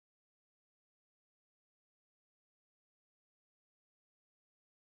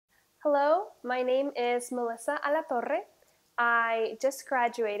Hello, my name is Melissa Alatorre. I just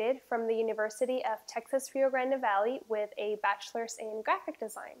graduated from the University of Texas Rio Grande Valley with a bachelor's in graphic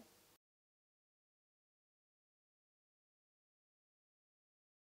design.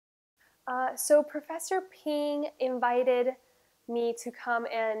 So Professor Ping invited me to come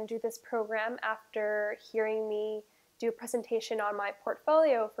and do this program after hearing me do a presentation on my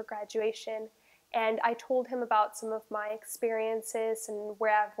portfolio for graduation. And I told him about some of my experiences and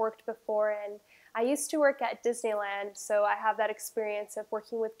where I've worked before. And I used to work at Disneyland, so I have that experience of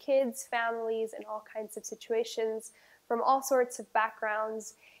working with kids, families, and all kinds of situations from all sorts of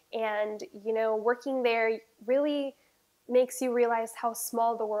backgrounds. And, working there really makes you realize how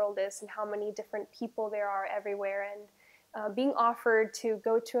small the world is and how many different people there are everywhere. And being offered to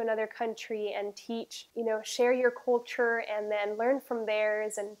go to another country and teach, share your culture and then learn from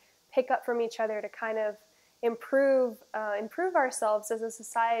theirs and pick up from each other to kind of improve ourselves as a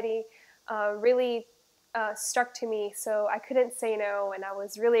society really stuck to me. So I couldn't say no, and I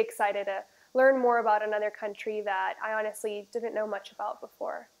was really excited to learn more about another country that I honestly didn't know much about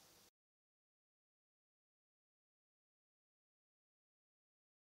before.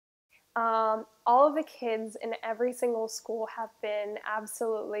 All of the kids in every single school have been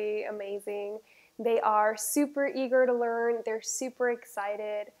absolutely amazing. They are super eager to learn. They're super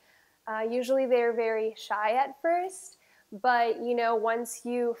excited. Usually they're very shy at first, but once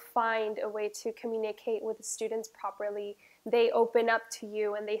you find a way to communicate with the students properly, they open up to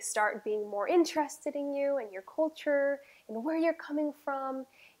you and they start being more interested in you and your culture and where you're coming from.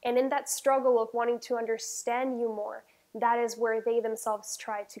 And in that struggle of wanting to understand you more, that is where they themselves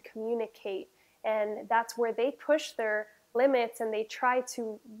try to communicate. And that's where they push their limits and they try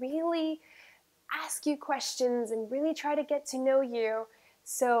to really ask you questions and really try to get to know you.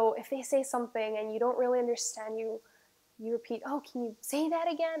 So if they say something and you don't really understand, you repeat, oh, can you say that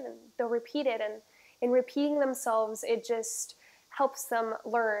again? And they'll repeat it. And in repeating themselves, it just helps them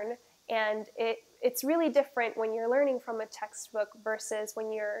learn. And it's really different when you're learning from a textbook versus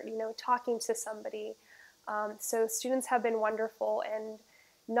when you're talking to somebody. So students have been wonderful, and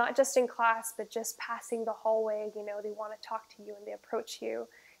not just in class, but just passing the hallway, they want to talk to you and they approach you.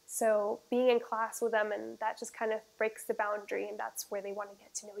 So being in class with them, and that just kind of breaks the boundary, and that's where they want to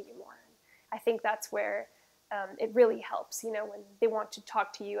get to know you more. And I think that's where it really helps, when they want to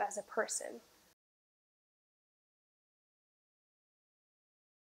talk to you as a person.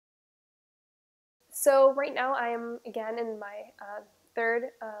 So right now I am again in my third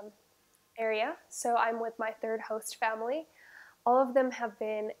area. So I'm with my third host family. All of them have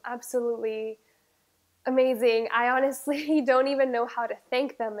been absolutely amazing. I honestly don't even know how to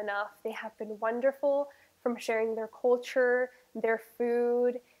thank them enough. They have been wonderful, from sharing their culture, their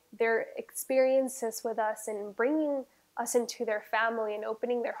food, their experiences with us, and bringing us into their family and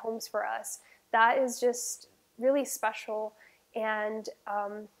opening their homes for us. That is just really special. And,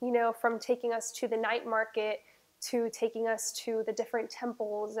 from taking us to the night market to taking us to the different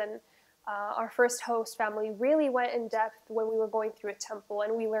temples. And our first host family really went in depth when we were going through a temple,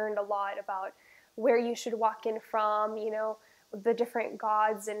 and we learned a lot about where you should walk in from, the different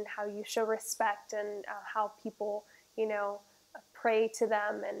gods and how you show respect, and how people, pray to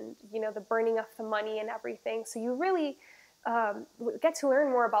them, and, the burning of the money and everything. So you really get to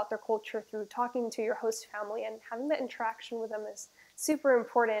learn more about their culture through talking to your host family, and having that interaction with them is super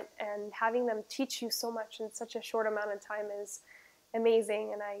important, and having them teach you so much in such a short amount of time is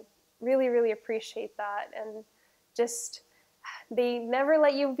amazing. And I really, really appreciate that. And just, they never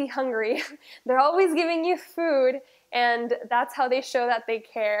let you be hungry. They're always giving you food, and that's how they show that they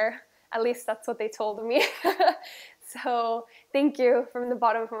care. At least that's what they told me. So thank you from the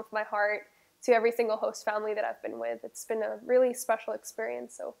bottom of my heart to every single host family that I've been with. It's been a really special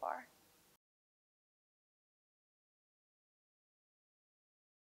experience so far.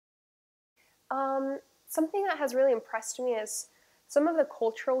 Something that has really impressed me is some of the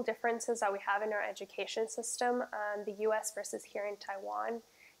cultural differences that we have in our education system, the US versus here in Taiwan.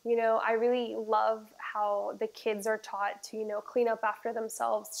 I really love how the kids are taught to, clean up after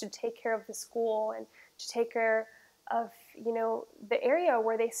themselves, to take care of the school, and to take care of, the area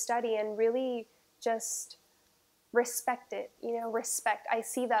where they study, and really just respect it, respect. I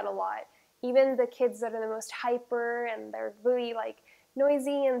see that a lot. Even the kids that are the most hyper and they're really like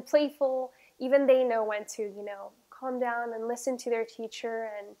noisy and playful, even they know when to, calm down and listen to their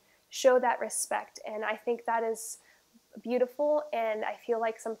teacher and show that respect. And I think that is beautiful, and I feel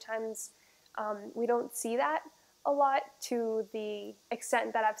like sometimes we don't see that a lot to the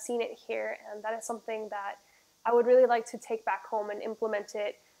extent that I've seen it here, and that is something that I would really like to take back home and implement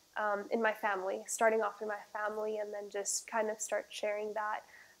it in my family, starting off in my family, and then just kind of start sharing that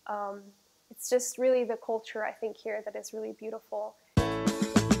It's just really the culture, I think, here that is really beautiful.